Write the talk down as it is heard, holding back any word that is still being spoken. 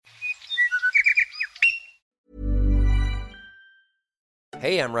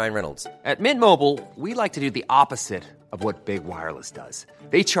Hey, I'm Ryan Reynolds. At Mint Mobile, we like to do the opposite of what Big Wireless does.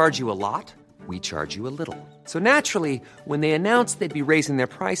 They charge you a lot, we charge you a little. So naturally, when they announced they'd be raising their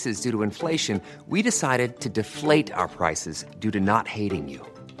prices due to inflation, we decided to deflate our prices due to not hating you.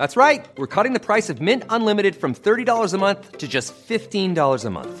 That's right. We're cutting the price of Mint Unlimited from $30 a month to just $15 a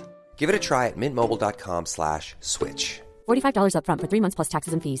month. Give it a try at mintmobile.com/switch. $45 up front for 3 months plus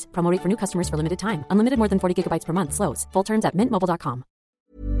taxes and fees. Promo rate for new customers for limited time. Unlimited more than 40 gigabytes per month. Slows full terms at mintmobile.com.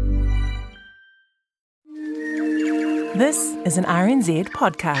 This is an RNZ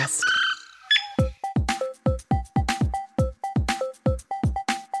podcast.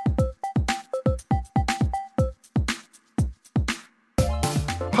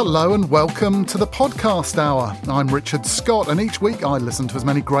 Hello and welcome to the Podcast Hour. I'm Richard Scott, and each week I listen to as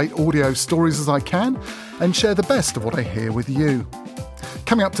many great audio stories as I can and share the best of what I hear with you.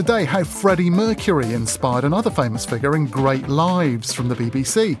 Coming up today, how Freddie Mercury inspired another famous figure in Great Lives from the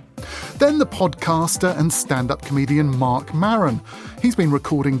BBC. Then the podcaster and stand-up comedian Marc Maron. He's been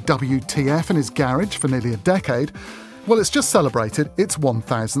recording WTF in his garage for nearly a decade. Well, it's just celebrated its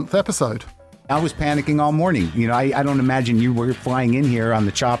 1000th episode. I was panicking all morning. I don't imagine you were flying in here on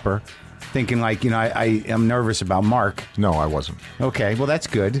the chopper thinking like, I am nervous about Mark. No, I wasn't. Okay, well, that's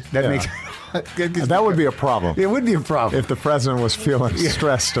good. That makes... That would be a problem. It would be a problem. If the president was feeling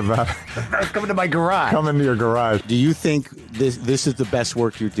stressed about coming to my garage. Coming to your garage. Do you think this is the best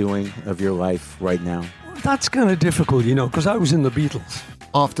work you're doing of your life right now? That's kind of difficult, because I was in the Beatles.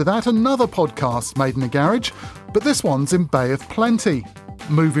 After that, another podcast made in a garage, but this one's in Bay of Plenty.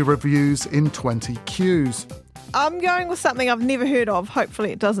 Movie reviews in 20 Qs. I'm going with something I've never heard of.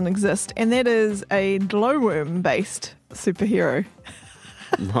 Hopefully it doesn't exist. And that is a glowworm-based superhero.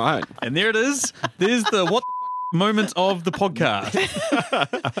 Right. And there it is. There's the what the moment of the podcast.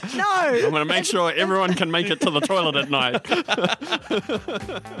 No. I'm going to make sure everyone can make it to the toilet at night.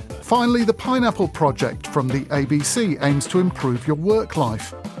 Finally, the Pineapple Project from the ABC aims to improve your work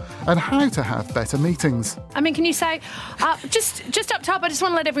life and how to have better meetings. I mean, can you say, just up top, I just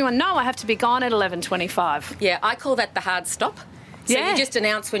want to let everyone know I have to be gone at 11:25. Yeah, I call that the hard stop. So you just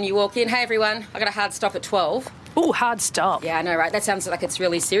announce when you walk in, hey, everyone, I got a hard stop at 12. Oh, hard stop. Yeah, I know, right? That sounds like it's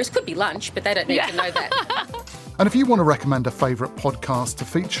really serious. Could be lunch, but they don't need to know that. And if you want to recommend a favourite podcast to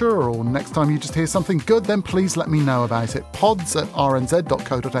feature, or next time you just hear something good, then please let me know about it.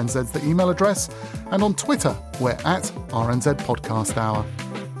 pods@rnz.co.nz is the email address. And on Twitter, we're at RNZ Podcast Hour.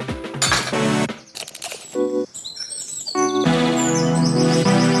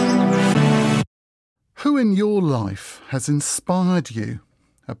 Who in your life has inspired you?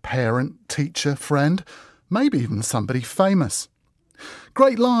 A parent, teacher, friend, maybe even somebody famous.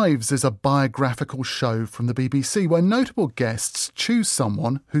 Great Lives is a biographical show from the BBC where notable guests choose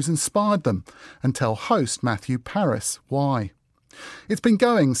someone who's inspired them and tell host Matthew Parris why. It's been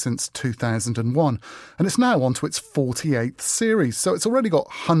going since 2001 and it's now on to its 48th series, so it's already got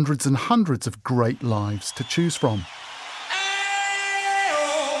hundreds and hundreds of great lives to choose from.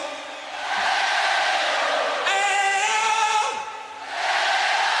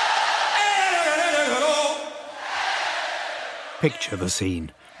 Picture the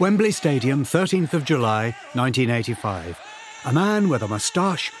scene. Wembley Stadium, 13th of July, 1985. A man with a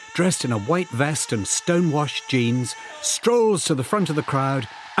moustache, dressed in a white vest and stonewashed jeans, strolls to the front of the crowd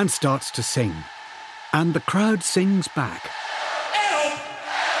and starts to sing. And the crowd sings back.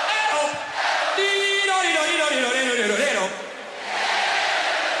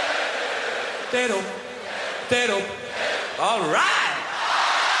 All right!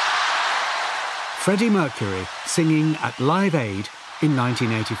 Freddie Mercury singing at Live Aid in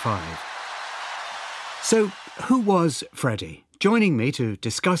 1985. So, who was Freddie? Joining me to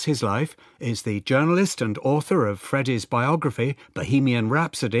discuss his life is the journalist and author of Freddie's biography, Bohemian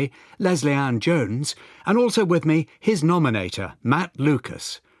Rhapsody, Leslie Ann Jones, and also with me, his nominator, Matt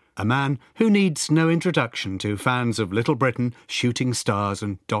Lucas, a man who needs no introduction to fans of Little Britain, Shooting Stars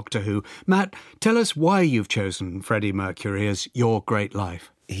and Doctor Who. Matt, tell us why you've chosen Freddie Mercury as your great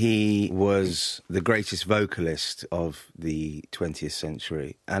life. He was the greatest vocalist of the 20th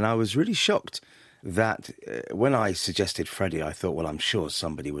century, and I was really shocked that when I suggested Freddie, I thought, well, I'm sure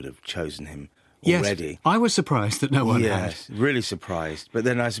somebody would have chosen him already. Yes, I was surprised that no one had. Yes, really surprised. But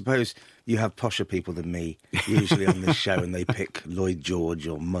then I suppose you have posher people than me usually on this show, and they pick Lloyd George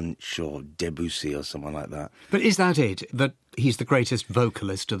or Munch or Debussy or someone like that. But is that it, that he's the greatest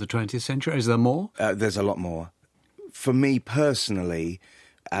vocalist of the 20th century? Is there more? There's a lot more. For me personally,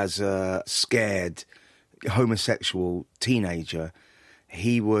 as a scared homosexual teenager,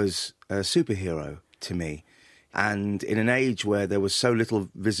 he was a superhero to me. And in an age where there was so little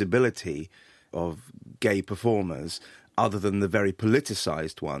visibility of gay performers, other than the very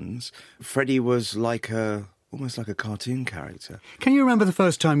politicised ones, Freddie was almost like a cartoon character. Can you remember the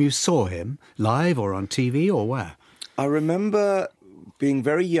first time you saw him, live or on TV or where? I remember being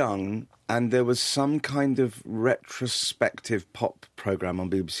very young, and there was some kind of retrospective pop programme on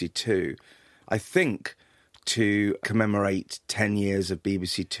BBC Two, I think to commemorate 10 years of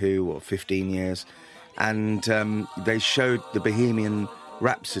BBC Two or 15 years, and they showed the Bohemian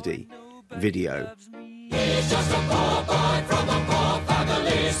Rhapsody video. He's just a poor boy from a poor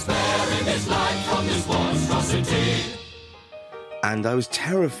family, sparing his life from this monstrosity. And I was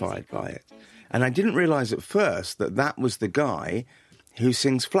terrified by it. And I didn't realise at first that that was the guy who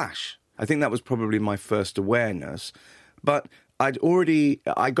sings Flash. I think that was probably my first awareness. But I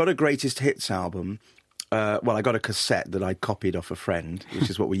got a greatest hits album. I got a cassette that I copied off a friend, which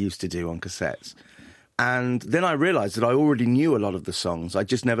is what we used to do on cassettes. And then I realised that I already knew a lot of the songs. I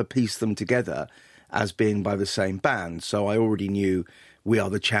just never pieced them together as being by the same band. So I already knew We Are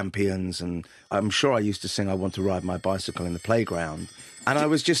the Champions, and I'm sure I used to sing I Want to Ride My Bicycle in the Playground. And I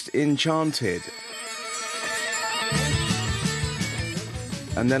was just enchanted.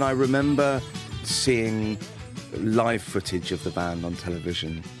 And then I remember seeing live footage of the band on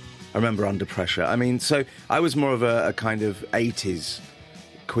television. I remember Under Pressure. I mean, so I was more of a kind of 80s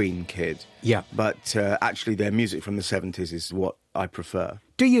Queen kid. Yeah. But actually their music from the 70s is what I prefer.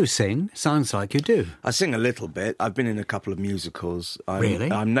 Do you sing? Sounds like you do. I sing a little bit. I've been in a couple of musicals.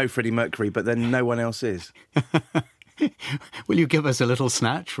 Really? I'm no Freddie Mercury, but then no one else is. Will you give us a little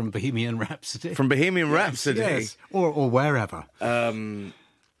snatch from Bohemian Rhapsody? From Bohemian Rhapsody? Yes. Or wherever.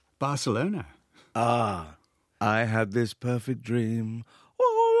 Barcelona. I had this perfect dream.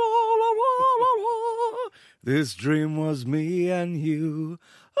 This dream was me and you.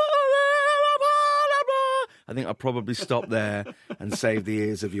 I think I'll probably stop there and save the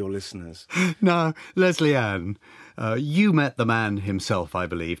ears of your listeners. Now, Leslie Ann, you met the man himself, I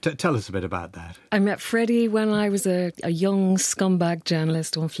believe. Tell us a bit about that. I met Freddie when I was a young scumbag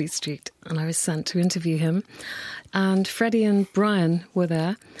journalist on Fleet Street, and I was sent to interview him. And Freddie and Brian were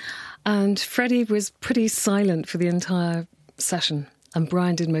there, and Freddie was pretty silent for the entire session. And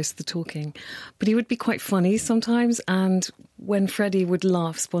Brian did most of the talking. But he would be quite funny sometimes, and when Freddie would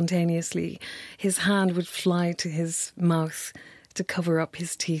laugh spontaneously, his hand would fly to his mouth to cover up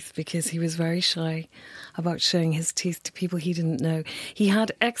his teeth because he was very shy about showing his teeth to people he didn't know. He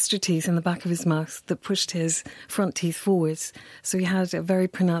had extra teeth in the back of his mouth that pushed his front teeth forwards, so he had a very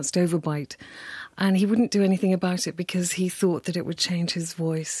pronounced overbite. And he wouldn't do anything about it because he thought that it would change his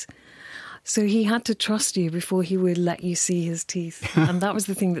voice. So he had to trust you before he would let you see his teeth. And that was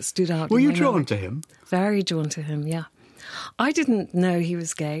the thing that stood out. Were you drawn to him? Very drawn to him, yeah. I didn't know he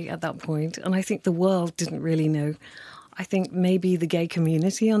was gay at that point, and I think the world didn't really know. I think maybe the gay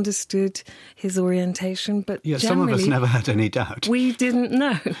community understood his orientation, but yeah, some of us never had any doubt. We didn't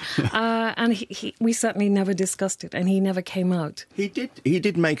know. And we certainly never discussed it, and he never came out. He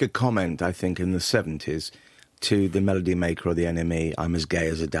did make a comment, I think, in the 70s to the Melody Maker or the NME, I'm as gay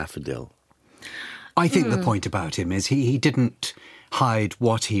as a daffodil. I think the point about him is he didn't hide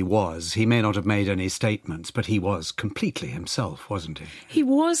what he was. He may not have made any statements, but he was completely himself, wasn't he? He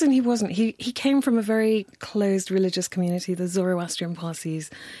was and he wasn't. He came from a very closed religious community, the Zoroastrian Parsis.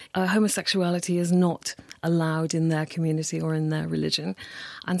 Homosexuality is not allowed in their community or in their religion.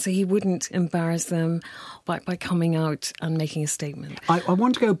 And so he wouldn't embarrass them by coming out and making a statement. I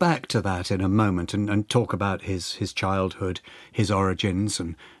want to go back to that in a moment and talk about his childhood, his origins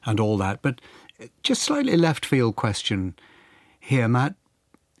and all that. But just slightly left field question here, Matt.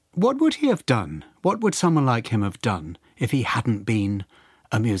 What would he have done? What would someone like him have done if he hadn't been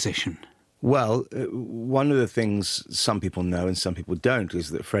a musician? Well, one of the things some people know and some people don't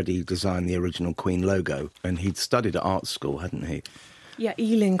is that Freddie designed the original Queen logo, and he'd studied at art school, hadn't he? Yeah,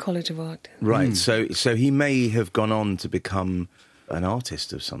 Ealing College of Art. Right, so he may have gone on to become an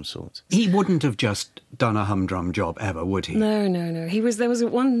artist of some sort. He wouldn't have just done a humdrum job ever, would he? No. There was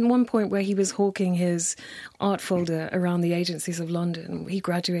at one point where he was hawking his art folder around the agencies of London. He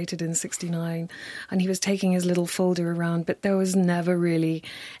graduated in 1969 and he was taking his little folder around, but there was never really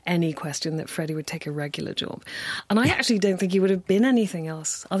any question that Freddie would take a regular job. And I actually don't think he would have been anything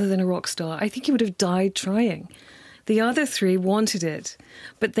else other than a rock star. I think he would have died trying. The other three wanted it,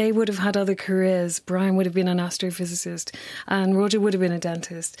 but they would have had other careers. Brian would have been an astrophysicist, and Roger would have been a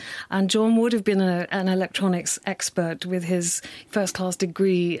dentist, and John would have been an electronics expert with his first-class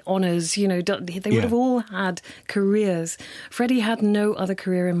degree, honours. They would have all had careers. Freddie had no other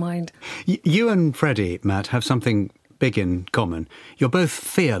career in mind. You and Freddie, Matt, have something big in common. You're both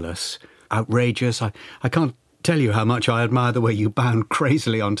fearless, outrageous. I can't tell you how much I admire the way you bound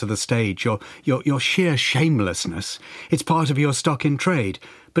crazily onto the stage. Your sheer shamelessness. It's part of your stock in trade.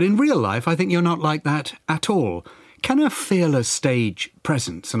 But in real life, I think you're not like that at all. Can a fearless stage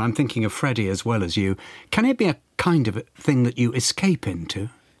presence, and I'm thinking of Freddie as well as you, can it be a kind of thing that you escape into?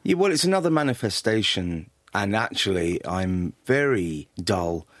 Yeah, well, it's another manifestation. And actually, I'm very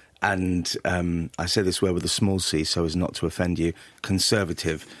dull and, I say this word with a small c so as not to offend you,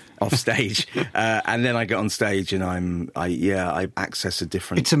 conservative off stage. And then I get on stage and I access a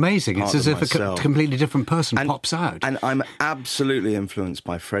different It's amazing. It's as if a completely different person pops out. And I'm absolutely influenced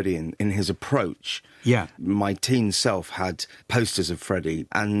by Freddie in his approach. Yeah. My teen self had posters of Freddie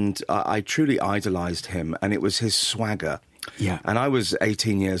and I truly idolised him, and it was his swagger. Yeah. And I was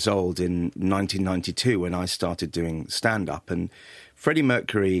 18 years old in 1992 when I started doing stand-up, and Freddie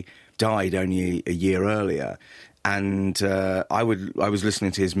Mercury died only a year earlier. And I was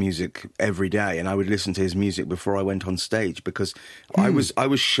listening to his music every day, and I would listen to his music before I went on stage because I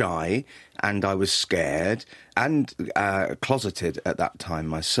was shy and I was scared and closeted at that time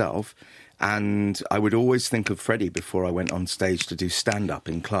myself. And I would always think of Freddie before I went on stage to do stand-up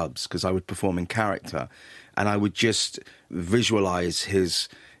in clubs, because I would perform in character, and I would just visualise his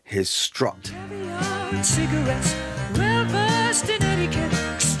strut. Cigarettes, well-versed in etiquette,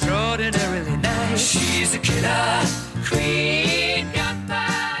 extraordinarily nice. She's a killer queen, got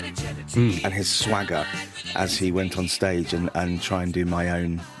bad agility. And his swagger as he went on stage and try and do my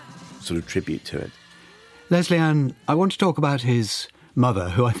own sort of tribute to it. Leslie Ann, I want to talk about his mother,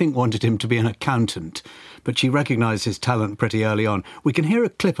 who I think wanted him to be an accountant, but she recognised his talent pretty early on. We can hear a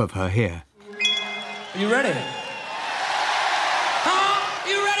clip of her here. Are you ready?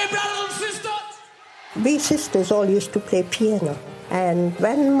 You ready, brothers and sisters? We sisters all used to play piano. And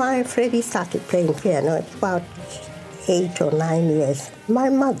when my Freddie started playing piano, it's about 8 or 9 years, my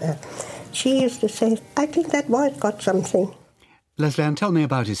mother, she used to say, I think that boy's got something. Leslie Ann, tell me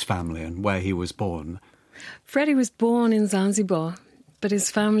about his family and where he was born. Freddie was born in Zanzibar, but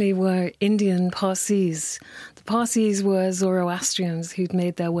his family were Indian Parsis. The Parsis were Zoroastrians who'd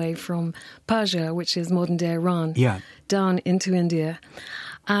made their way from Persia, which is modern-day Iran, down into India.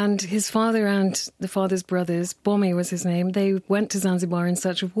 And his father and the father's brothers, Bommy was his name, they went to Zanzibar in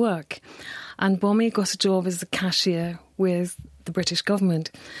search of work. And Bommy got a job as a cashier with the British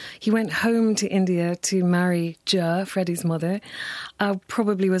government. He went home to India to marry Jer, Freddie's mother.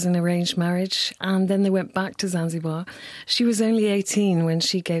 Probably was an arranged marriage. And then they went back to Zanzibar. She was only 18 when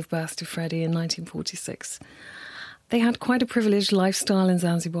she gave birth to Freddie in 1946. They had quite a privileged lifestyle in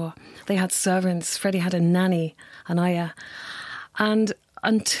Zanzibar. They had servants. Freddie had a nanny, an ayah. And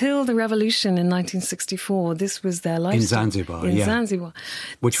until the revolution in 1964, this was their lifestyle. In Zanzibar, in Zanzibar.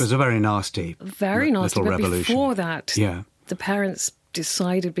 Which was a very nasty little revolution. Before that, the parents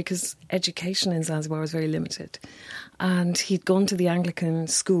decided, because education in Zanzibar was very limited, and he'd gone to the Anglican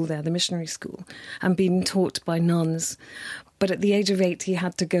school there, the missionary school, and been taught by nuns. But at the age of 8, he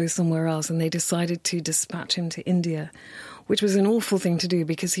had to go somewhere else, and they decided to dispatch him to India, which was an awful thing to do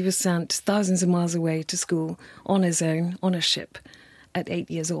because he was sent thousands of miles away to school on his own, on a ship, at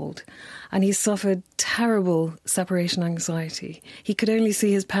 8 years old. And he suffered terrible separation anxiety. He could only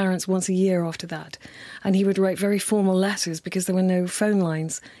see his parents once a year after that. And he would write very formal letters because there were no phone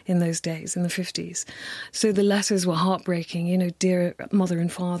lines in those days, in the 50s. So the letters were heartbreaking, you know, dear mother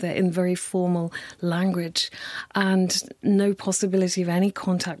and father, in very formal language, and no possibility of any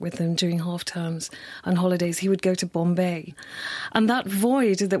contact with them during half terms and holidays. He would go to Bombay. And that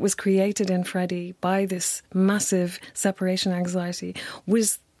void that was created in Freddie by this massive separation anxiety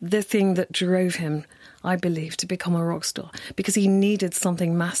was the thing that drove him, I believe, to become a rock star, because he needed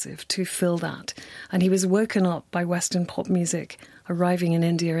something massive to fill that. And he was woken up by Western pop music arriving in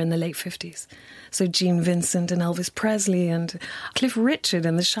India in the late 50s. So Gene Vincent and Elvis Presley and Cliff Richard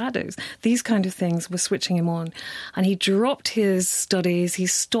and the Shadows, these kind of things were switching him on. And he dropped his studies, he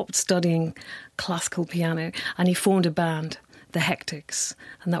stopped studying classical piano, and he formed a band, the Hectics.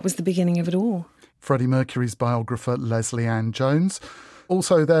 And that was the beginning of it all. Freddie Mercury's biographer Leslie Ann Jones.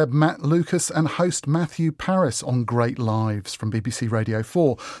 Also there, Matt Lucas and host Matthew Paris on Great Lives from BBC Radio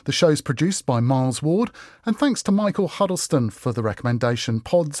 4. The show's produced by Miles Ward. And thanks to Michael Huddleston for the recommendation.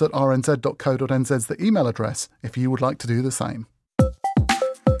 pods@rnz.co.nz is the email address if you would like to do the same.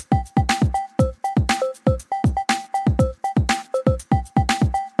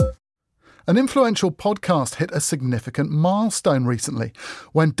 An influential podcast hit a significant milestone recently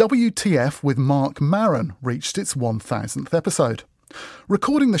when WTF with Marc Maron reached its 1,000th episode.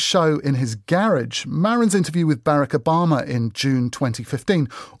 Recording the show in his garage, Maron's interview with Barack Obama in June 2015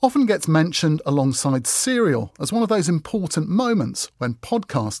 often gets mentioned alongside Serial as one of those important moments when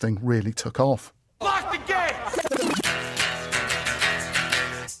podcasting really took off. Lock the gate!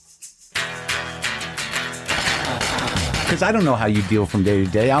 because I don't know how you deal from day to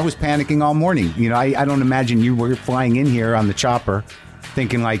day. I was panicking all morning. I don't imagine you were flying in here on the chopper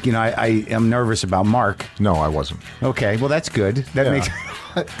thinking like, I am nervous about Marc. No, I wasn't. Okay, well, that's good. That makes...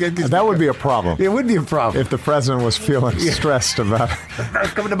 That would be a problem. It would be a problem. If the president was feeling stressed about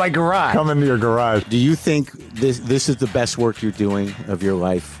come to my garage. Come into your garage. Do you think this is the best work you're doing of your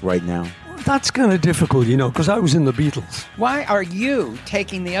life right now? That's kind of difficult, because I was in the Beatles. Why are you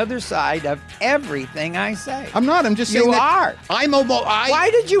taking the other side of everything I say? I'm not. I'm just saying you that are. Why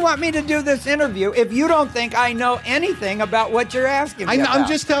did you want me to do this interview if you don't think I know anything about what you're asking me about? I'm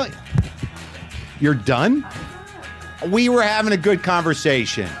just telling. You're done? We were having a good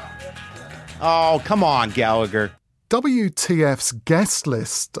conversation. Oh, come on, Gallagher. WTF's guest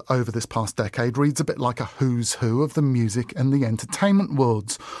list over this past decade reads a bit like a who's who of the music and the entertainment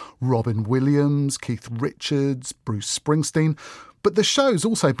worlds. Robin Williams, Keith Richards, Bruce Springsteen. But the show's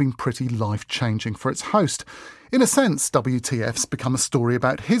also been pretty life-changing for its host. In a sense, WTF's become a story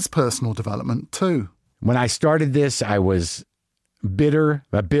about his personal development too. When I started this, I was bitter,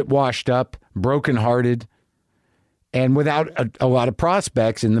 a bit washed up, brokenhearted, and without a lot of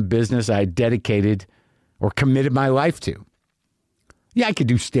prospects in the business I dedicated or committed my life to. Yeah, I could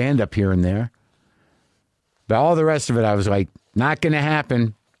do stand-up here and there. But all the rest of it, I was like, not going to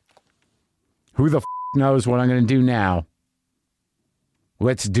happen. Who the knows what I'm going to do now?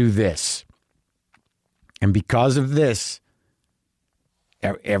 Let's do this. And because of this,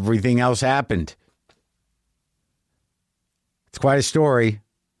 everything else happened. It's quite a story.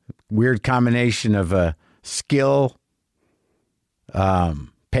 Weird combination of skill,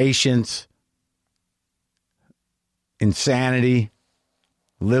 patience, insanity,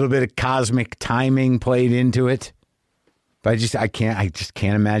 a little bit of cosmic timing played into it. But I just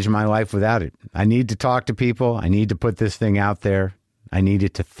can't imagine my life without it. I need to talk to people. I need to put this thing out there. I need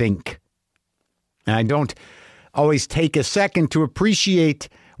it to think. And I don't always take a second to appreciate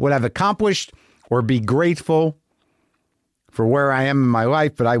what I've accomplished or be grateful for where I am in my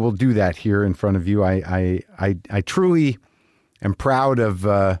life, but I will do that here in front of you. I truly am proud of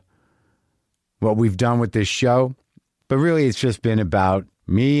what we've done with this show. But really, it's just been about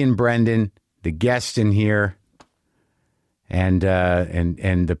me and Brendan, the guests in here, and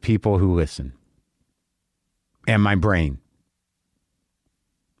the people who listen, and my brain,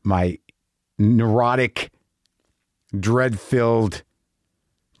 my neurotic, dread-filled,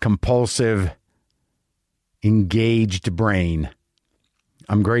 compulsive, engaged brain.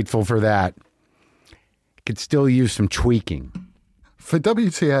 I'm grateful for that. Could still use some tweaking. For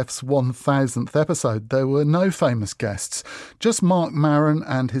WTF's 1000th episode, there were no famous guests, just Marc Maron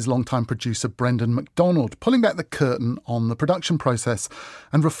and his longtime producer Brendan McDonald, pulling back the curtain on the production process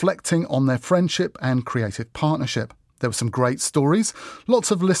and reflecting on their friendship and creative partnership. There were some great stories,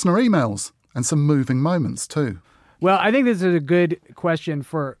 lots of listener emails, and some moving moments too. Well, I think this is a good question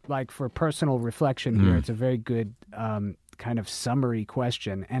for personal reflection here. It's a very good kind of summary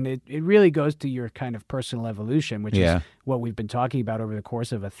question. And it really goes to your kind of personal evolution, which is what we've been talking about over the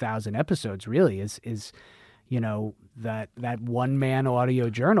course of 1,000 episodes, really, is that one-man audio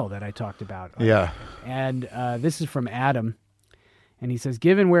journal that I talked about. Yeah. And this is from Adam. And he says,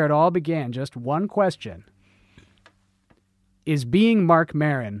 given where it all began, just one question. Is being Marc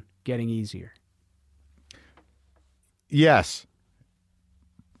Maron getting easier? Yes.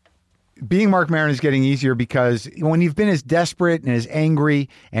 Being Marc Maron is getting easier because when you've been as desperate and as angry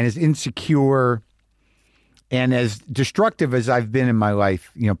and as insecure and as destructive as I've been in my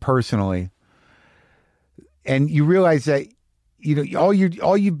life, personally, and you realize that, all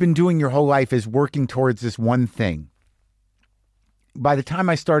you've been doing your whole life is working towards this one thing. By the time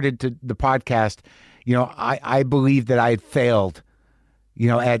I started the podcast, I believed that I had failed,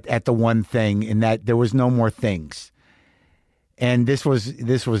 at the one thing and that there was no more things. And this was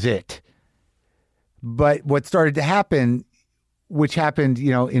it. But what started to happen, which happened,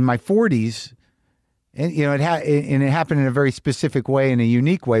 in my 40s, and it happened in a very specific way, in a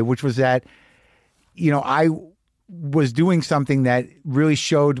unique way, which was that, I was doing something that really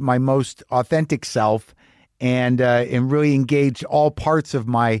showed my most authentic self, and really engaged all parts of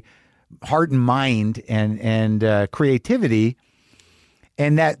my heart and mind and creativity.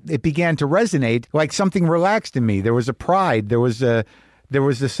 And that it began to resonate like something relaxed in me. There was a pride. There was a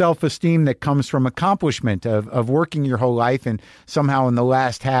self-esteem that comes from accomplishment of working your whole life, and somehow in the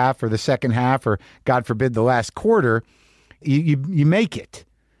last half or the second half or, God forbid, the last quarter, you make it.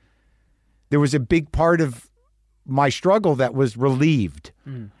 There was a big part of my struggle that was relieved.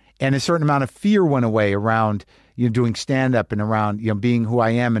 And a certain amount of fear went away around, doing stand-up and around, being who I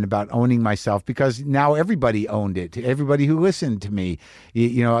am and about owning myself, because now everybody owned it. Everybody who listened to me,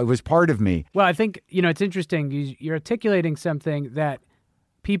 it was part of me. Well, I think, it's interesting. You're articulating something that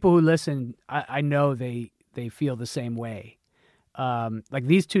people who listen, I know they feel the same way. Like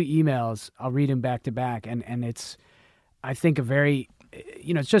these two emails, I'll read them back to back, and it's, I think, a very,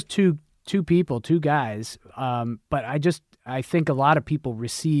 it's just two people, two guys. But I think a lot of people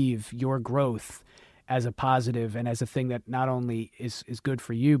receive your growth as a positive and as a thing that not only is good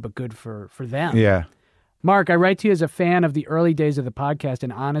for you, but good for them. Yeah. Mark, I write to you as a fan of the early days of the podcast,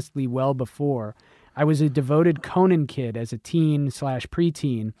 and honestly, well before. I was a devoted Conan kid as a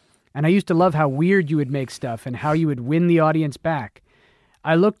teen/preteen, and I used to love how weird you would make stuff and how you would win the audience back.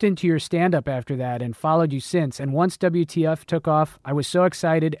 I looked into your stand-up after that and followed you since, and once WTF took off, I was so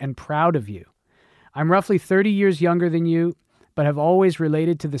excited and proud of you. I'm roughly 30 years younger than you, but have always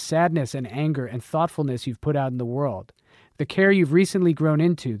related to the sadness and anger and thoughtfulness you've put out in the world. The care you've recently grown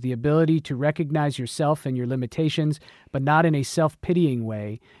into, the ability to recognize yourself and your limitations, but not in a self-pitying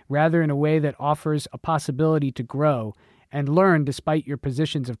way, rather in a way that offers a possibility to grow and learn despite your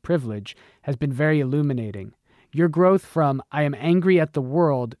positions of privilege, has been very illuminating. Your growth from I am angry at the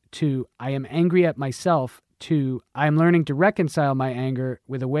world to I am angry at myself to I am learning to reconcile my anger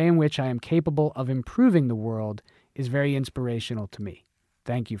with a way in which I am capable of improving the world is very inspirational to me.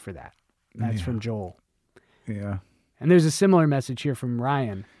 Thank you for that. That's from Joel. Yeah. And there's a similar message here from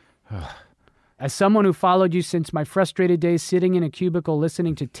Ryan. As someone who followed you since my frustrated days sitting in a cubicle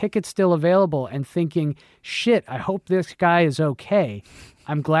listening to Tickets Still Available and thinking, shit, I hope this guy is okay,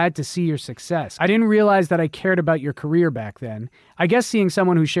 I'm glad to see your success. I didn't realize that I cared about your career back then. I guess seeing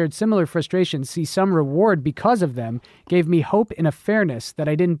someone who shared similar frustrations see some reward because of them gave me hope in a fairness that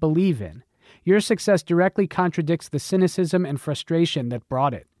I didn't believe in. Your success directly contradicts the cynicism and frustration that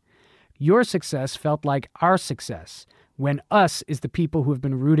brought it. Your success felt like our success, when us is the people who have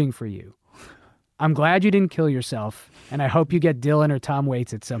been rooting for you. I'm glad you didn't kill yourself, and I hope you get Dylan or Tom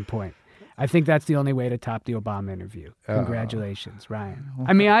Waits at some point. I think that's the only way to top the Obama interview. Congratulations, Ryan.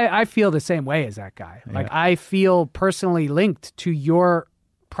 I mean, I feel the same way as that guy. Like, I feel personally linked to your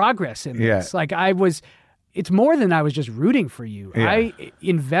progress in this. Like, it's more than I was just rooting for you. I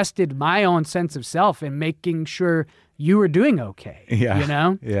invested my own sense of self in making sure you were doing okay, you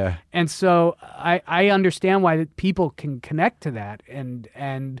know? Yeah. And so I understand why people can connect to that and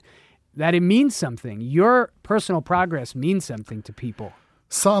that it means something. Your personal progress means something to people.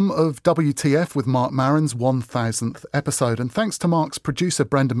 Some of WTF with Marc Maron's 1000th episode, and thanks to Mark's producer,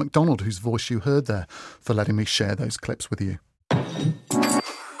 Brendan McDonald, whose voice you heard there, for letting me share those clips with you.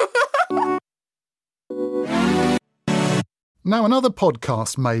 Now, another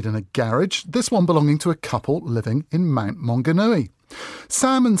podcast made in a garage, this one belonging to a couple living in Mount Maunganui.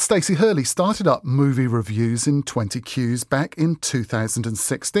 Sam and Stacey Hurley started up movie reviews in 20Qs back in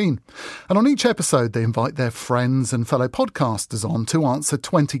 2016. And on each episode, they invite their friends and fellow podcasters on to answer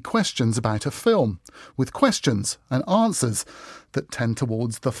 20 questions about a film, with questions and answers that tend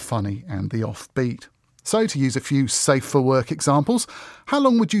towards the funny and the offbeat. So, to use a few safe-for-work examples, how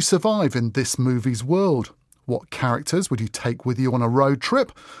long would you survive in this movie's world? What characters would you take with you on a road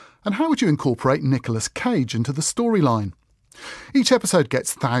trip? And how would you incorporate Nicolas Cage into the storyline? Each episode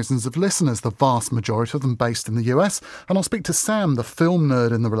gets thousands of listeners, the vast majority of them based in the US, and I'll speak to Sam, the film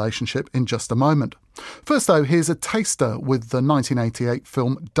nerd in the relationship, in just a moment. First, though, here's a taster with the 1988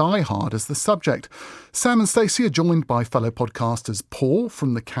 film Die Hard as the subject. Sam and Stacey are joined by fellow podcasters Paul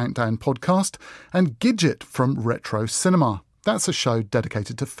from the Countdown podcast and Gidget from Retro Cinema. That's a show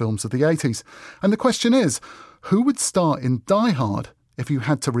dedicated to films of the 80s. And the question is, who would star in Die Hard if you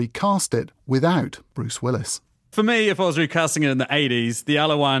had to recast it without Bruce Willis? For me, if I was recasting it in the 80s, the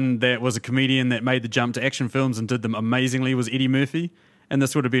other one that was a comedian that made the jump to action films and did them amazingly was Eddie Murphy. And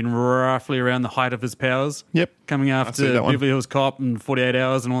this would have been roughly around the height of his powers. Yep. Coming after Beverly Hills Cop and 48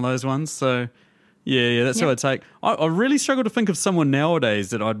 Hours and all those ones. So, yeah, that's who I'd take. I really struggle to think of someone nowadays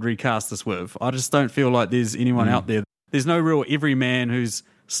that I'd recast this with. I just don't feel like there's anyone out there. There's no real everyman who's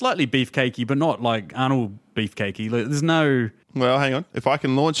slightly beefcakey, but not like Arnold beefcakey. Like, there's no... Well, hang on. If I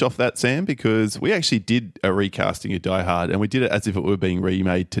can launch off that, Sam, because we actually did a recasting of Die Hard, and we did it as if it were being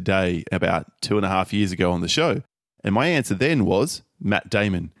remade today about 2.5 years ago on the show. And my answer then was Matt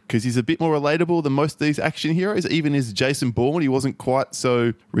Damon, because he's a bit more relatable than most of these action heroes. Even as Jason Bourne, he wasn't quite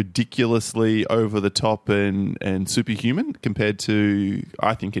so ridiculously over the top and superhuman compared to,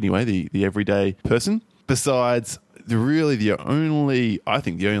 I think anyway, the everyday person. Besides, the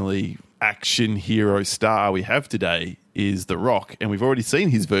only action hero star we have today is The Rock, and we've already seen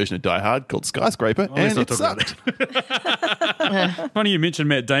his version of Die Hard called Skyscraper, and it sucked. Funny you mentioned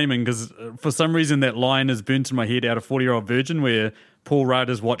Matt Damon, because for some reason that line is burnt in my head out of 40-Year-Old Virgin, where Paul Rudd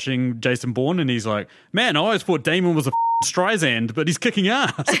is watching Jason Bourne and he's like, man, I always thought Damon was a Streisand, but he's kicking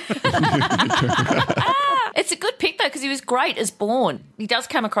ass. It's a good pick, though, because he was great as Bourne. He does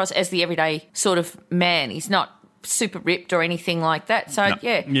come across as the everyday sort of man. He's not super ripped or anything like that. So,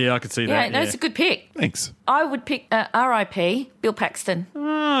 yeah. Yeah, I could see that. Yeah, no, it's a good pick. Thanks. I would pick R.I.P. Bill Paxton.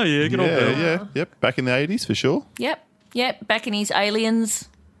 Oh, yeah, good old Bill. Yeah, yep. Back in the 80s, for sure. Yep, back in his Aliens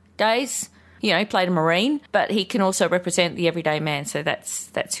days. You know, he played a Marine, but he can also represent the everyday man, so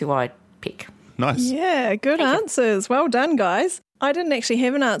that's who I'd pick. Nice. Yeah, good answers. Well done, guys. I didn't actually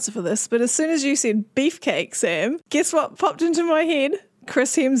have an answer for this, but as soon as you said beefcake, Sam, guess what popped into my head?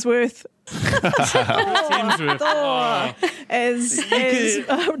 Chris Hemsworth. As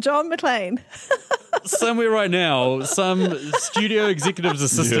John McClane. Somewhere right now, some studio executive's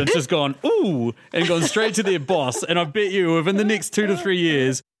assistant has gone, ooh, and gone straight to their boss. And I bet you within the next 2 to 3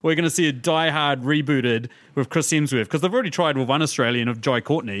 years, we're going to see a Die Hard rebooted with Chris Hemsworth, because they've already tried with one Australian of Jai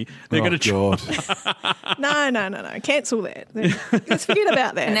Courtney. They're going to try. No. Cancel that. Let's forget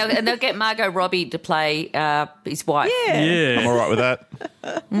about that. And they'll get Margot Robbie to play his wife. Yeah. I'm all right with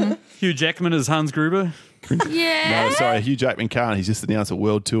that. Hugh Jackman as Hans Gruber. Yeah. No, sorry, Hugh Jackman can't. He's just announced a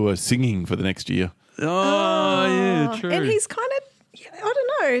world tour singing for the next year. Oh, yeah, true. And he's kind of, I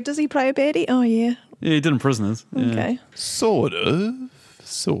don't know, does he play a baddie? Oh, yeah. Yeah, he did in Prisoners. Yeah. Okay. Sort of.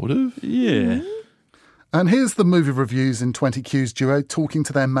 Yeah. And here's the movie reviews in 20Q's duo talking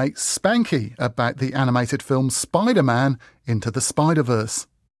to their mate Spanky about the animated film Spider-Man Into the Spider-Verse.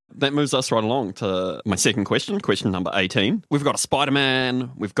 That moves us right along to my second question number 18. We've got a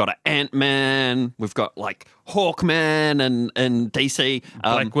Spider-Man, we've got an Ant-Man, we've got like Hawkman and DC.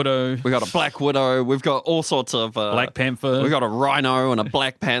 Black Widow. We've got a Black Widow. We've got all sorts of... Black Panther. We've got a Rhino and a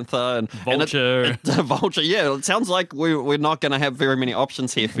Black Panther. And Vulture. Vulture, yeah. It sounds like we're not going to have very many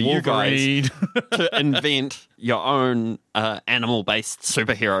options here for Wolverine. You guys to invent your own animal-based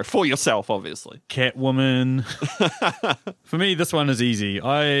superhero for yourself, obviously. Catwoman. For me, this one is easy.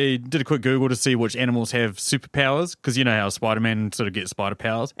 I did a quick Google to see which animals have superpowers, because you know how Spider-Man sort of gets spider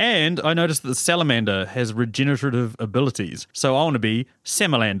powers. And I noticed that the salamander has regenerative abilities. So I want to be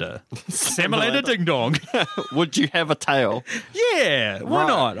Samalander. Samalander Ding Dong. Would you have a tail? Yeah, why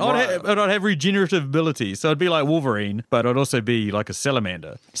not? I'd have regenerative abilities. So I'd be like Wolverine, but I'd also be like a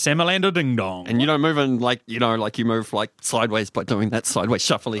salamander. Samalander Ding Dong. And you don't move in like you move like sideways by doing that sideways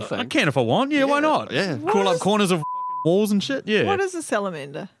shuffly thing. I can if I want. Yeah, why not? Yeah. Crawl up corners of walls and shit. Yeah. What is a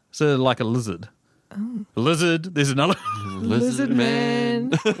salamander? So like a lizard. Oh. Lizard. There's another Lizard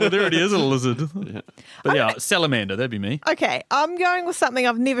man. Well, there it is, a lizard. Yeah. But yeah, salamander. That'd be me. Okay, I'm going with something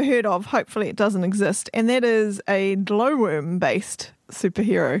I've never heard of. Hopefully it doesn't exist. And that is a glowworm-based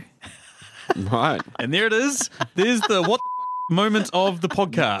superhero. Right. And there it is. There's the what the moment of the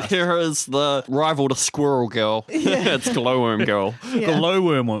podcast. Here is the rival to Squirrel Girl. Yeah. It's Glowworm Girl. Yeah.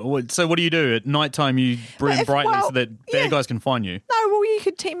 Glowworm one. So what do you do? At nighttime you bring brightly so that bad guys can find you. No, well, you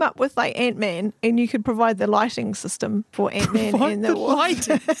could team up with like Ant-Man and you could provide the lighting system for Ant-Man and the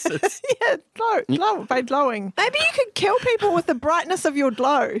lighting glow by glowing. Maybe you could kill people with the brightness of your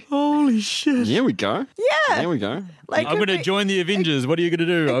glow. Holy shit. Here we go. Yeah. There we go. Like, I'm going to join the Avengers. What are you going to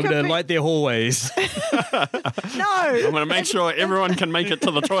do? I'm going to light their hallways. No. I'm going to make sure everyone can make it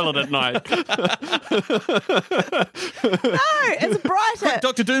to the toilet at night. No, it's brighter. Quick,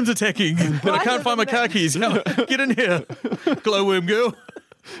 Dr. Doom's attacking, but I can't find my car keys. Get in here, glowworm girl.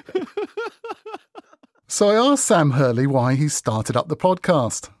 So I asked Sam Hurley why he started up the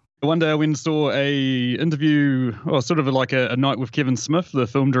podcast. One day I went and saw a interview, or sort of like a night with Kevin Smith, the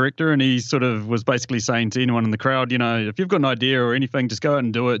film director, and he sort of was basically saying to anyone in the crowd, if you've got an idea or anything, just go out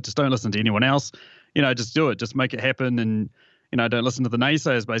and do it. Just don't listen to anyone else. Just do it. Just make it happen and, don't listen to the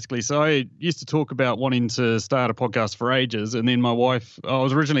naysayers, basically. So I used to talk about wanting to start a podcast for ages, and then my wife, I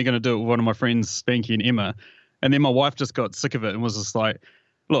was originally going to do it with one of my friends, Spanky and Emma, and then my wife just got sick of it and was just like,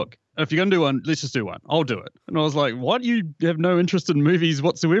 look, if you're going to do one, let's just do one. I'll do it. And I was like, what? You have no interest in movies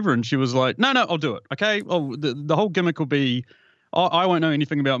whatsoever? And she was like, no, I'll do it. Okay. Oh, the whole gimmick will be, I won't know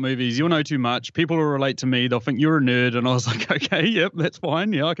anything about movies. You'll know too much. People will relate to me. They'll think you're a nerd. And I was like, okay, yep, that's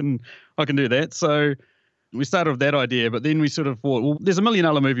fine. Yeah, I can do that. So we started with that idea, but then we sort of thought, well, there's a million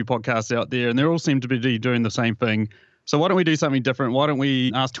other movie podcasts out there and they all seem to be doing the same thing. So why don't we do something different? Why don't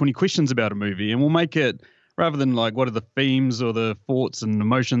we ask 20 questions about a movie and we'll make it, rather than like what are the themes or the thoughts and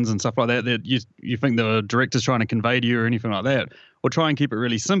emotions and stuff like that you think the director's trying to convey to you or anything like that, we'll try and keep it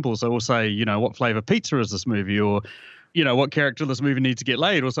really simple. So we'll say, what flavor pizza is this movie? Or what character this movie needs to get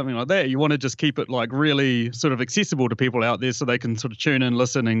laid or something like that. You want to just keep it like really sort of accessible to people out there so they can sort of tune in,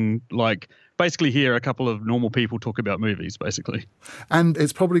 listen, and like basically hear a couple of normal people talk about movies, basically. And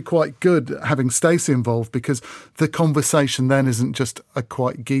it's probably quite good having Stacey involved because the conversation then isn't just a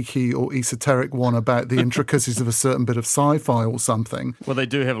quite geeky or esoteric one about the intricacies of a certain bit of sci-fi or something. Well, they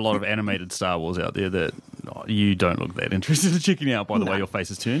do have a lot of animated Star Wars out there that you don't look that interested in checking out by the way your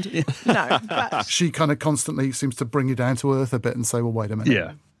face is turned. No, but She kind of constantly seems to bring you down to earth a bit and say, well, wait a minute.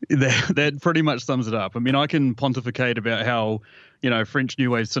 Yeah, that pretty much sums it up. I mean, I can pontificate about how, French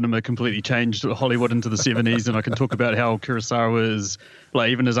New Wave cinema completely changed Hollywood into the 70s, and I can talk about how Kurosawa is, like,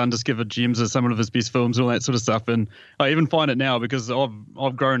 even his undiscovered gems are some of his best films and all that sort of stuff. And I even find it now because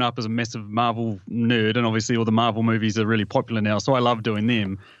I've grown up as a massive Marvel nerd, and obviously all the Marvel movies are really popular now, so I love doing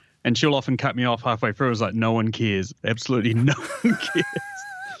them. And she'll often cut me off halfway through. It's like, no one cares. Absolutely no one cares.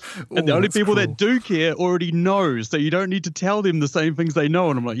 And the only people that do care already know, so you don't need to tell them the same things they know.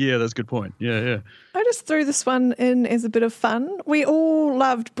 And I'm like, yeah, that's a good point. Yeah. I just threw this one in as a bit of fun. We all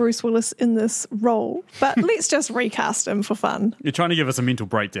loved Bruce Willis in this role, but let's just recast him for fun. You're trying to give us a mental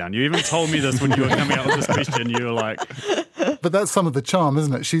breakdown. You even told me this when you were coming out with this question. You were like... But that's some of the charm,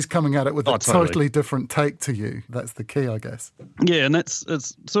 isn't it? She's coming at it with a totally totally different take to you. That's the key, I guess. Yeah, and it's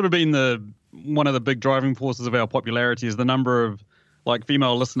sort of been one of the big driving forces of our popularity is the number of like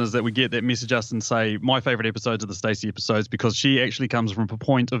female listeners that we get that message us and say, my favourite episodes are the Stacey episodes, because she actually comes from a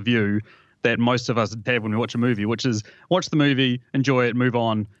point of view that most of us have when we watch a movie, which is watch the movie, enjoy it, move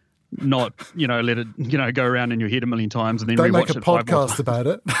on, not, let it, go around in your head a million times and then Don't rewatch make a it 5 more podcast times. about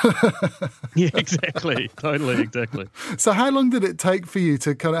it. Yeah, exactly. Totally, exactly. So how long did it take for you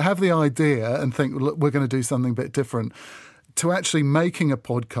to kind of have the idea and think, look, we're going to do something a bit different, to actually making a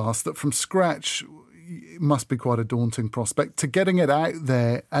podcast that from scratch must be quite a daunting prospect, to getting it out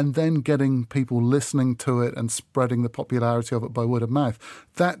there and then getting people listening to it and spreading the popularity of it by word of mouth?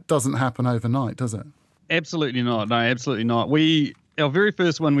 That doesn't happen overnight, does it? Absolutely not. No, absolutely not. Our very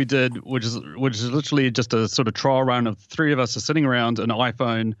first one we did, which is literally just a sort of trial run of 3 of us are sitting around an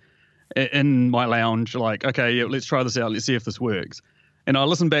iPhone in my lounge, like, okay, yeah, let's try this out. Let's see if this works. And I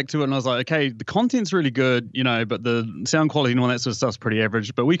listened back to it and I was like, okay, the content's really good, but the sound quality and all that sort of stuff's pretty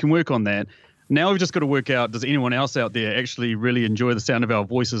average, but we can work on that. Now we've just got to work out, does anyone else out there actually really enjoy the sound of our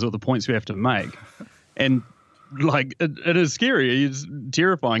voices or the points we have to make? And like, it is scary. It's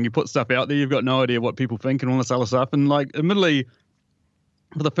terrifying. You put stuff out there, you've got no idea what people think and all this other stuff. And like, admittedly,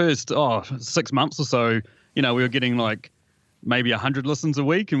 for the first 6 months or so, we were getting like maybe 100 listens a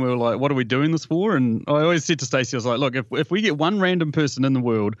week, and we were like, what are we doing this for? And I always said to Stacey, I was like, look, if we get one random person in the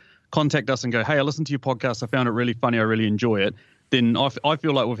world contact us and go, hey, I listened to your podcast, I found it really funny, I really enjoy it, then I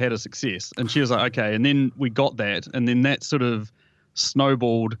feel like we've had a success. And she was like, okay. And then we got that, and then that sort of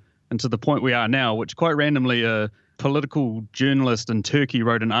snowballed into the point we are now, which quite randomly a political journalist in Turkey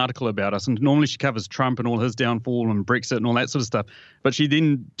wrote an article about us. And normally she covers Trump and all his downfall and Brexit and all that sort of stuff. But she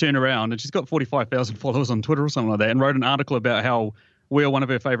then turned around, and she's got 45,000 followers on Twitter or something like that, and wrote an article about how we're one of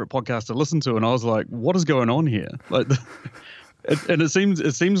her favourite podcasts to listen to. And I was like, what is going on here? Like, and it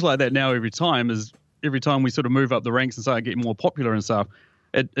seems like that now every time we sort of move up the ranks and start getting more popular and stuff,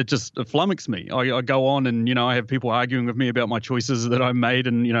 it just flummoxes me. I go on and, I have people arguing with me about my choices that I made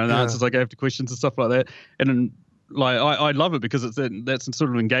and, the answers I gave to questions and stuff like that. And like, I love it because that's the sort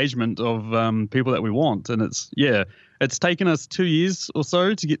of engagement of people that we want. And it's taken us 2 years or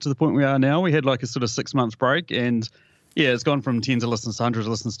so to get to the point we are now. We had like a sort of 6 months break, and it's gone from tens of listens to hundreds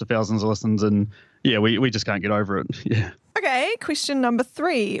of listens to thousands of listens. And we just can't get over it. Yeah. Okay, question number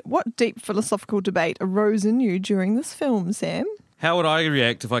 3. What deep philosophical debate arose in you during this film, Sam? How would I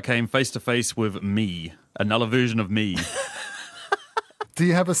react if I came face to face with me, another version of me? Do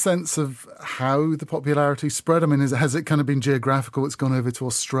you have a sense of how the popularity spread? I mean, has it kind of been geographical? It's gone over to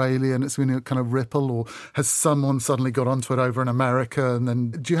Australia and it's been a kind of ripple, or has someone suddenly got onto it over in America? And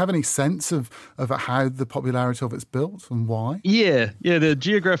then do you have any sense of how the popularity of it's built and why? Yeah. The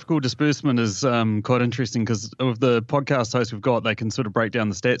geographical disbursement is quite interesting because of the podcast hosts we've got, they can sort of break down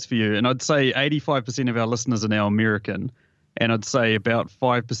the stats for you. And I'd say 85% of our listeners are now American. And I'd say about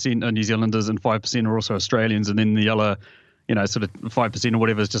 5% are New Zealanders and 5% are also Australians. And then the other, sort of 5% or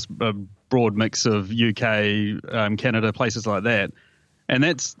whatever is just a broad mix of UK, Canada, places like that. And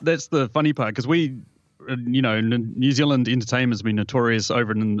that's the funny part, because we, New Zealand entertainment has been notorious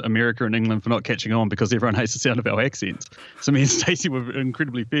over in America and England for not catching on because everyone hates the sound of our accents. So me and Stacey were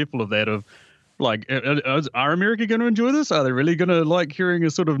incredibly fearful of that, of like, are America going to enjoy this? Are they really going to like hearing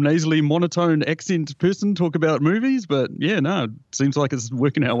a sort of nasally monotone accent person talk about movies? But yeah, no, it seems like it's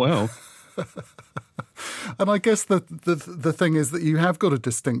working out well. And I guess the thing is that you have got a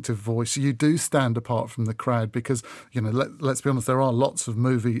distinctive voice. You do stand apart from the crowd because, let's be honest, there are lots of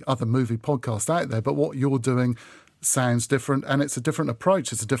other movie podcasts out there, but what you're doing sounds different and it's a different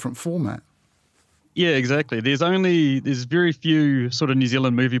approach. It's a different format. Yeah, exactly. There's very few sort of New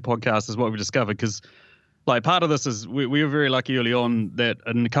Zealand movie podcasts is what we discovered because part of this is we were very lucky early on that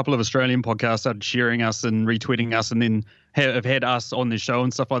a couple of Australian podcasts started sharing us and retweeting us and then have had us on their show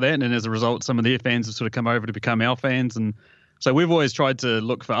and stuff like that. And as a result, some of their fans have sort of come over to become our fans. And so we've always tried to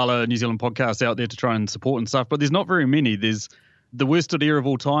look for other New Zealand podcasts out there to try and support and stuff. But there's not very many. There's The Worsted Era of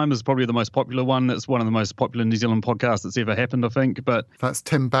All Time is probably the most popular one. It's one of the most popular New Zealand podcasts that's ever happened, I think. But that's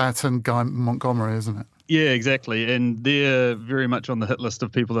Tim Batt and Guy Montgomery, isn't it? Yeah, exactly. And they're very much on the hit list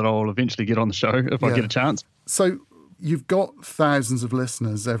of people that I'll eventually get on the show if I get a chance. So you've got thousands of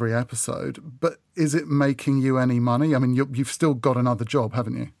listeners every episode, but is it making you any money? I mean, you've still got another job,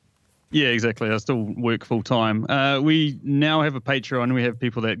 haven't you? Yeah, exactly. I still work full time. We now have a Patreon. We have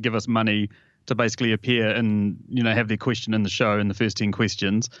people that give us money to basically appear and, have their question in the show in the first 10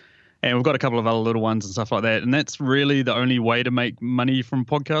 questions. And we've got a couple of other little ones and stuff like that. And that's really the only way to make money from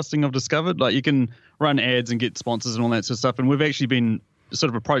podcasting I've discovered. You can run ads and get sponsors and all that sort of stuff. And we've actually been sort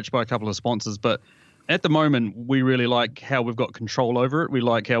of approached by a couple of sponsors. But at the moment, we really like how we've got control over it. We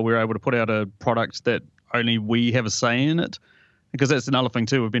like how we're able to put out a product that only we have a say in it. Because that's another thing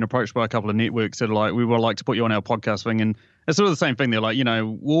too. We've been approached by a couple of networks that are like, we would like to put you on our podcast thing. And it's sort of the same thing. They're like,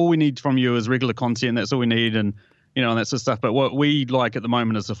 all we need from you is regular content. That's all we need. And, and that sort of stuff. But what we like at the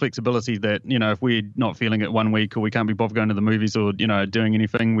moment is the flexibility that, if we're not feeling it one week or we can't be bothered going to the movies or, doing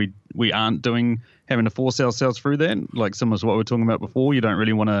anything, we aren't having to force ourselves through that. Like similar to what we were talking about before. You don't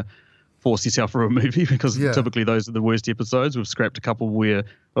really want to force yourself through a movie because typically those are the worst episodes. We've scrapped a couple where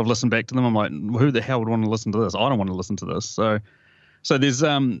I've listened back to them. I'm like, who the hell would want to listen to this? I don't want to listen to this. So there's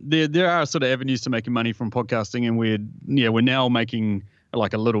there are sort of avenues to making money from podcasting, and we're now making a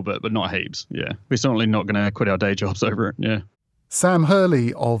little bit, but not heaps. Yeah, we're certainly not going to quit our day jobs over it. Yeah. Sam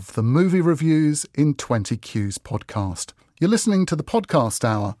Hurley of the Movie Reviews in 20 Qs podcast. You're listening to the Podcast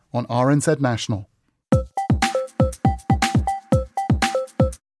Hour on RNZ National.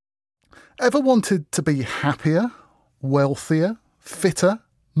 Ever wanted to be happier, wealthier, fitter,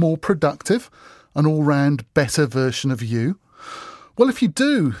 more productive, an all-round better version of you? Well, if you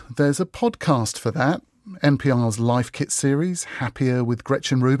do, there's a podcast for that. NPR's Life Kit series, Happier with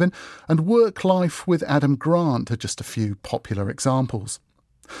Gretchen Rubin, and Work Life with Adam Grant are just a few popular examples.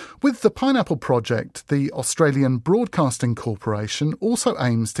 With the Pineapple Project, the Australian Broadcasting Corporation also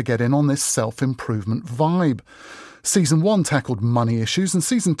aims to get in on this self-improvement vibe. Season 1 tackled money issues and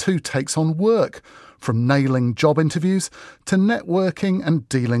Season 2 takes on work, from nailing job interviews to networking and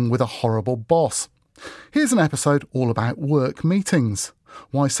dealing with a horrible boss. Here's an episode all about work meetings,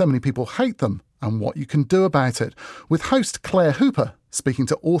 why so many people hate them and what you can do about it, with host Claire Hooper speaking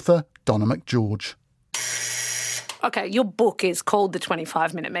to author Donna McGeorge. Okay, your book is called The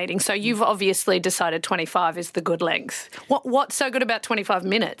 25-Minute Meeting, so you've obviously decided 25 is the good length. What's so good about 25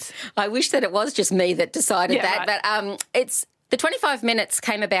 minutes? I wish that it was just me that decided that, right. But it's... The 25 minutes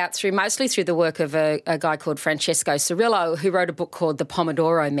came about mostly through the work of a guy called Francesco Cirillo, who wrote a book called The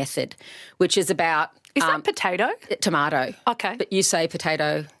Pomodoro Method, which is about... Is that potato? Tomato. Okay. But you say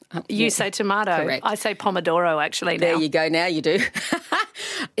potato. You say tomato. Correct. I say pomodoro, actually, now. There you go. Now you do.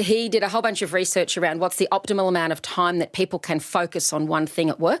 He did a whole bunch of research around what's the optimal amount of time that people can focus on one thing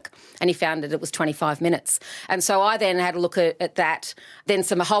at work, and he found that it was 25 minutes. And so I then had a look at that, then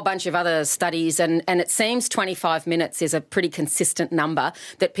a whole bunch of other studies, and it seems 25 minutes is a pretty consistent number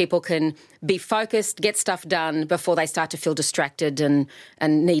that people can be focused, get stuff done before they start to feel distracted and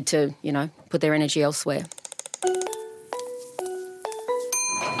need to, put their energy elsewhere.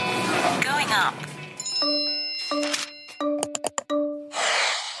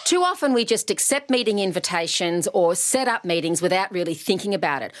 Too often we just accept meeting invitations or set up meetings without really thinking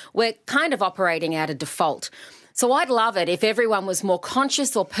about it. We're kind of operating out of default. So I'd love it if everyone was more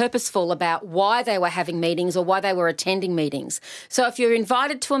conscious or purposeful about why they were having meetings or why they were attending meetings. So if you're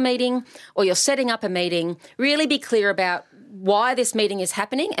invited to a meeting or you're setting up a meeting, really be clear about why this meeting is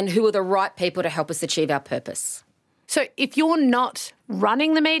happening and who are the right people to help us achieve our purpose. So if you're not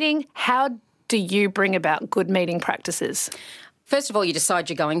running the meeting, how do you bring about good meeting practices? First of all, you decide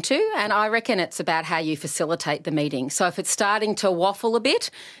you're going to, and I reckon it's about how you facilitate the meeting. So if it's starting to waffle a bit,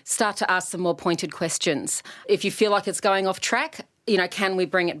 start to ask some more pointed questions. If you feel like it's going off track, can we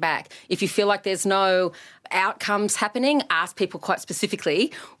bring it back? If you feel like there's no outcomes happening, ask people quite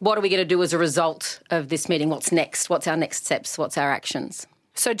specifically, what are we going to do as a result of this meeting? What's next? What's our next steps? What's our actions?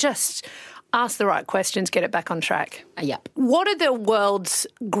 So just Ask the right questions, get it back on track. Yep. What are the world's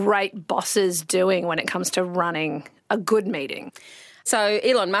great bosses doing when it comes to running a good meeting? So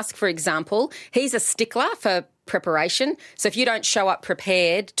Elon Musk, for example, he's a stickler for preparation. So if you don't show up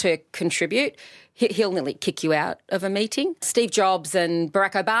prepared to contribute, he'll nearly kick you out of a meeting. Steve Jobs and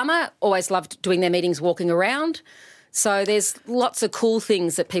Barack Obama always loved doing their meetings walking around. So there's lots of cool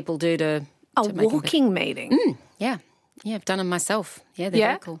things that people do to make walking meeting? Yeah. Yeah, I've done them myself. Yeah, they're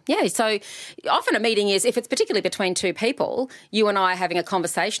very cool. Yeah, so often a meeting is, if it's particularly between two people, you and I are having a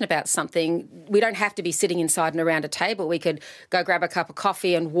conversation about something, we don't have to be sitting inside and around a table. We could go grab a cup of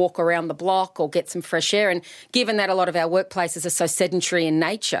coffee and walk around the block or get some fresh air. And given that a lot of our workplaces are so sedentary in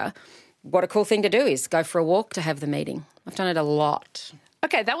nature, what a cool thing to do is go for a walk to have the meeting. I've done it a lot.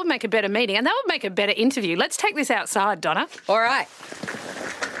 Okay, that would make a better meeting and that would make a better interview. Let's take this outside, Donna. All right.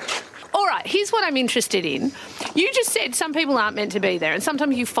 All right, here's what I'm interested in. You just said some people aren't meant to be there, and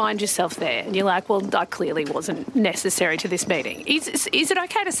sometimes you find yourself there, and you're like, well, I clearly wasn't necessary to this meeting. Is it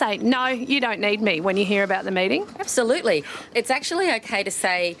okay to say, no, you don't need me when you hear about the meeting? Absolutely. It's actually okay to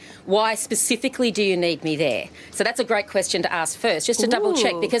say, why specifically do you need me there? So that's a great question to ask first, just to double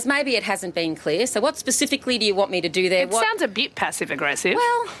check, because maybe it hasn't been clear. So what specifically do you want me to do there? It sounds a bit passive-aggressive.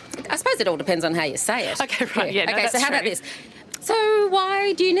 Well, I suppose it all depends on how you say it. Okay, right, yeah. No, okay, that's so how about this? So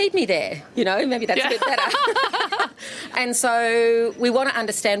why do you need me there? You know, maybe that's a bit better. And so we want to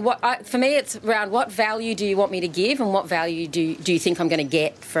understand for me, it's around what value do you want me to give and what value do you think I'm going to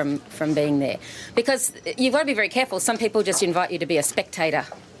get from being there? Because you've got to be very careful. Some people just invite you to be a spectator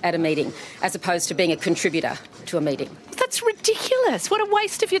at a meeting as opposed to being a contributor to a meeting. That's ridiculous. What a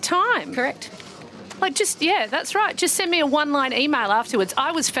waste of your time. Correct. Like, that's right. Just send me a one-line email afterwards.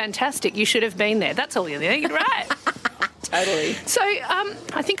 I was fantastic. You should have been there. That's all you need, right? Totally. So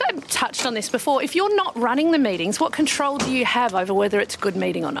I think I touched on this before. If you're not running the meetings, what control do you have over whether it's a good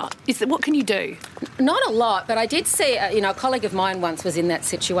meeting or not? What can you do? Not a lot, but I did see, a colleague of mine once was in that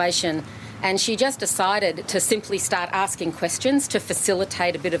situation, and she just decided to simply start asking questions to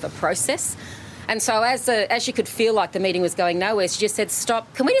facilitate a bit of a process. And so as she could feel like the meeting was going nowhere, she just said,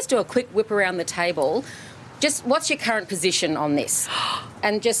 stop, can we just do a quick whip around the table? Just what's your current position on this?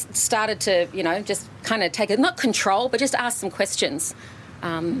 And just started to, just kind of take it, not control, but just ask some questions.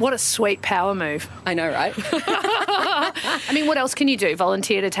 What a sweet power move. I know, right? I mean, what else can you do?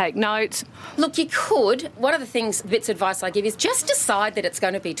 Volunteer to take notes? Look, you could. One of the bits of advice I give is just decide that it's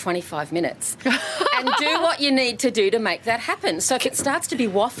going to be 25 minutes and do what you need to do to make that happen. So if it starts to be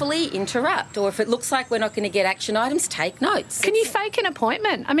waffly, interrupt. Or if it looks like we're not going to get action items, take notes. Can you fake an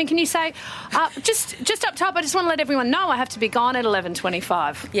appointment? I mean, can you say, just up top, I just want to let everyone know I have to be gone at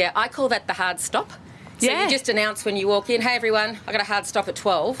 11:25. Yeah, I call that the hard stop. So you just announce when you walk in, hey, everyone, I've got a hard stop at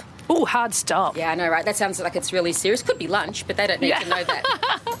 12. Oh, hard stop. Yeah, I know, right? That sounds like it's really serious. Could be lunch, but they don't need to know that.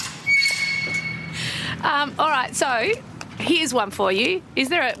 All right, so here's one for you.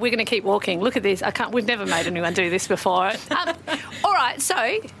 We're going to keep walking. Look at this. We've never made anyone do this before. All right,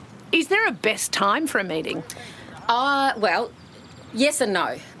 so is there a best time for a meeting? Well, yes and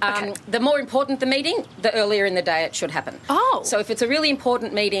no. Okay. The more important the meeting, the earlier in the day it should happen. Oh. So if it's a really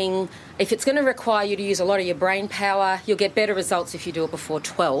important meeting, if it's going to require you to use a lot of your brain power, you'll get better results if you do it before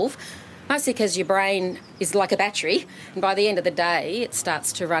 12. Mostly because your brain is like a battery, and by the end of the day, it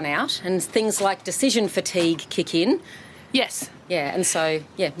starts to run out, and things like decision fatigue kick in. Yes. Yeah, and so,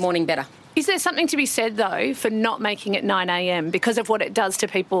 morning better. Is there something to be said, though, for not making it 9 a.m. because of what it does to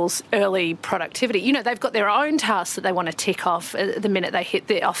people's early productivity? They've got their own tasks that they want to tick off the minute they hit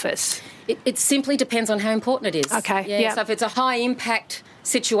the office. It simply depends on how important it is. Okay, yeah. So if it's a high-impact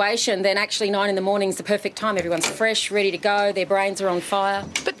situation, then actually 9 in the morning is the perfect time. Everyone's fresh, ready to go, their brains are on fire.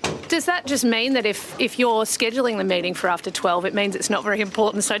 But does that just mean that if you're scheduling the meeting for after 12, it means it's not very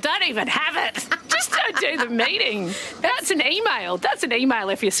important, so don't even have it? Just don't do the meeting. That's an email. That's an email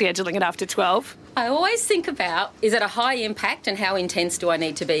if you're scheduling it after 12. I always think about, is it a high impact and how intense do I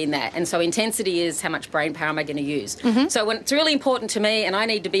need to be in that? And so intensity is how much brain power am I going to use. Mm-hmm. So when it's really important to me and I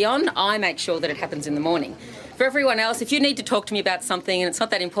need to be on, I make sure that it happens in the morning. For everyone else, if you need to talk to me about something and it's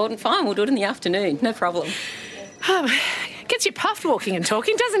not that important, fine, we'll do it in the afternoon. No problem. Gets you puffed walking and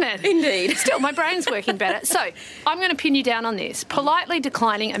talking, doesn't it? Indeed. Still, my brain's working better. So I'm going to pin you down on this. Politely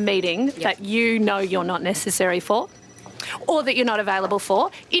declining a meeting that you know you're not necessary for or that you're not available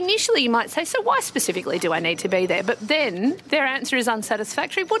for. Initially, you might say, so why specifically do I need to be there? But then their answer is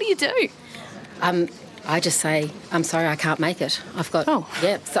unsatisfactory. What do you do? I just say, I'm sorry, I can't make it. I've got... Oh.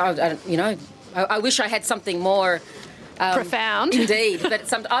 Yeah, so, I wish I had something more... profound. Indeed.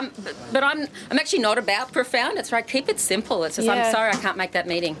 But I'm actually not about profound. It's right. Keep it simple. It's just, I'm sorry, I can't make that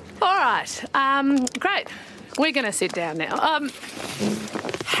meeting. All right. Great. We're going to sit down now.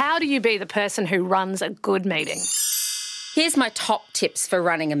 How do you be the person who runs a good meeting? Here's my top tips for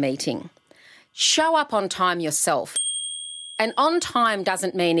running a meeting. Show up on time yourself. And on time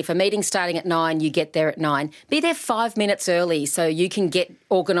doesn't mean if a meeting's starting at 9, you get there at 9. Be there 5 minutes early so you can get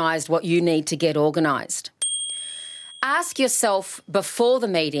organised what you need to get organised. Ask yourself before the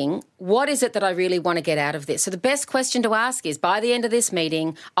meeting, what is it that I really want to get out of this? So the best question to ask is, by the end of this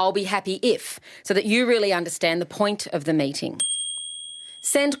meeting, I'll be happy if, so that you really understand the point of the meeting.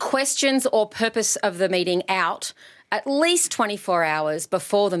 Send questions or purpose of the meeting out at least 24 hours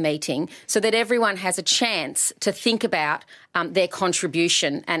before the meeting so that everyone has a chance to think about their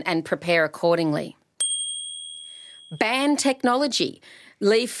contribution and prepare accordingly. Ban technology.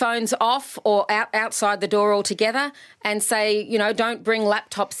 Leave phones off or outside the door altogether and say, don't bring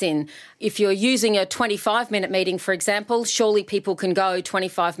laptops in. If you're using a 25-minute meeting, for example, surely people can go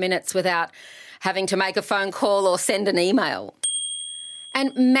 25 minutes without having to make a phone call or send an email.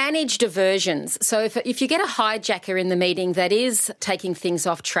 And manage diversions. So if you get a hijacker in the meeting that is taking things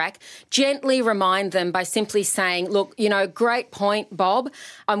off track, gently remind them by simply saying, look, great point, Bob.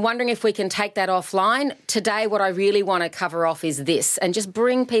 I'm wondering if we can take that offline. Today, what I really want to cover off is this. And just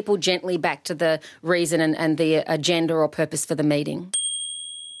bring people gently back to the reason and the agenda or purpose for the meeting.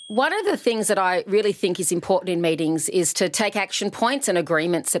 One of the things that I really think is important in meetings is to take action points and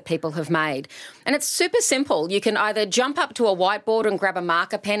agreements that people have made. And it's super simple. You can either jump up to a whiteboard and grab a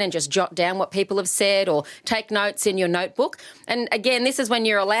marker pen and just jot down what people have said, or take notes in your notebook. And again, this is when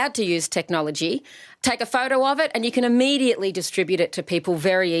you're allowed to use technology. Take a photo of it and you can immediately distribute it to people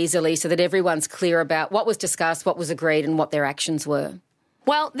very easily so that everyone's clear about what was discussed, what was agreed, and what their actions were.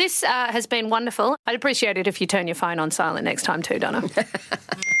 Well, this has been wonderful. I'd appreciate it if you turn your phone on silent next time too, Donna.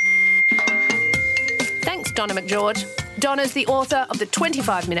 Thanks, Donna McGeorge. Donna's the author of The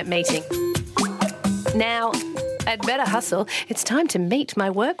 25-Minute Meeting. Now, I'd better hustle. It's time to meet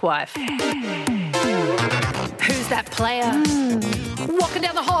my work wife. Who's that player? Walking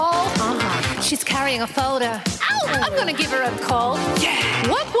down the hall. She's carrying a folder. I'm going to give her a call. Yeah.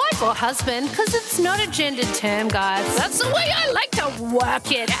 Work wife or husband? Because it's not a gendered term, guys. That's the way I like to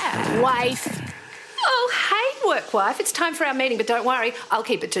work it. Yeah. Wife. Oh, hey, work wife. It's time for our meeting, but don't worry. I'll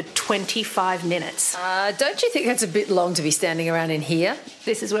keep it to 25 minutes. Don't you think that's a bit long to be standing around in here?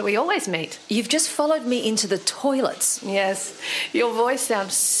 This is where we always meet. You've just followed me into the toilets. Yes. Your voice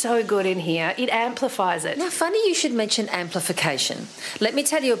sounds so good in here. It amplifies it. Now, funny you should mention amplification. Let me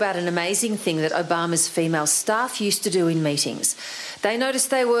tell you about an amazing thing that Obama's female staff used to do in meetings. They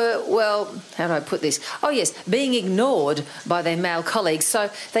noticed they were, how do I put this? Oh, yes, being ignored by their male colleagues,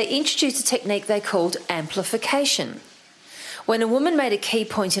 so they introduced a technique they called amplification. When a woman made a key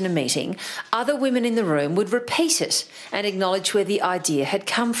point in a meeting, other women in the room would repeat it and acknowledge where the idea had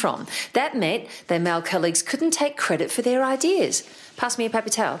come from. That meant their male colleagues couldn't take credit for their ideas. Pass me a paper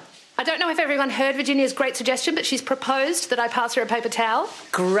towel. I don't know if everyone heard Virginia's great suggestion, but she's proposed that I pass her a paper towel.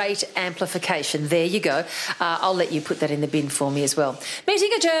 Great amplification. There you go. I'll let you put that in the bin for me as well. Meeting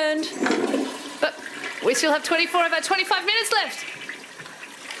adjourned. But we still have 24 of our 25 minutes left.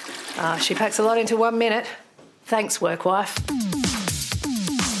 She packs a lot into 1 minute. Thanks, work wife.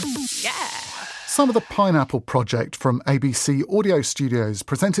 Some of the Pineapple Project from ABC Audio Studios,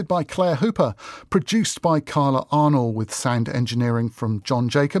 presented by Claire Hooper, produced by Carla Arnold with sound engineering from John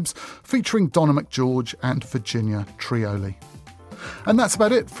Jacobs, featuring Donna McGeorge and Virginia Trioli. And that's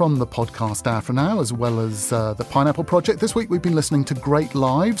about it from the podcast hour for now, as well as the Pineapple Project. This week we've been listening to Great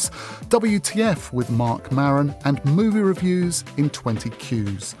Lives, WTF with Marc Maron, and movie reviews in 20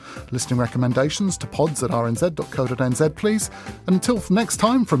 Qs. Listening recommendations to pods@rnz.co.nz, please. And until next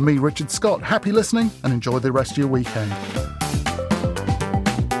time, from me, Richard Scott, happy listening and enjoy the rest of your weekend.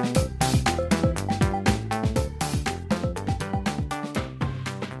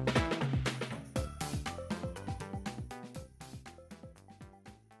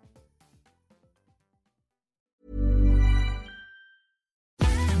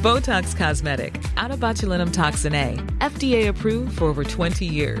 Botox Cosmetic, out of botulinum toxin A, FDA approved for over 20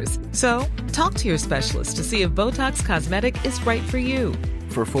 years. So, talk to your specialist to see if Botox Cosmetic is right for you.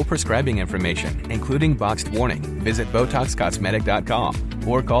 For full prescribing information, including boxed warning, visit BotoxCosmetic.com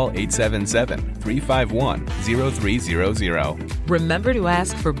or call 877-351-0300. Remember to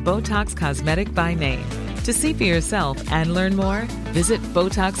ask for Botox Cosmetic by name. To see for yourself and learn more, visit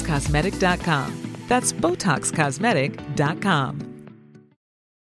BotoxCosmetic.com. That's BotoxCosmetic.com.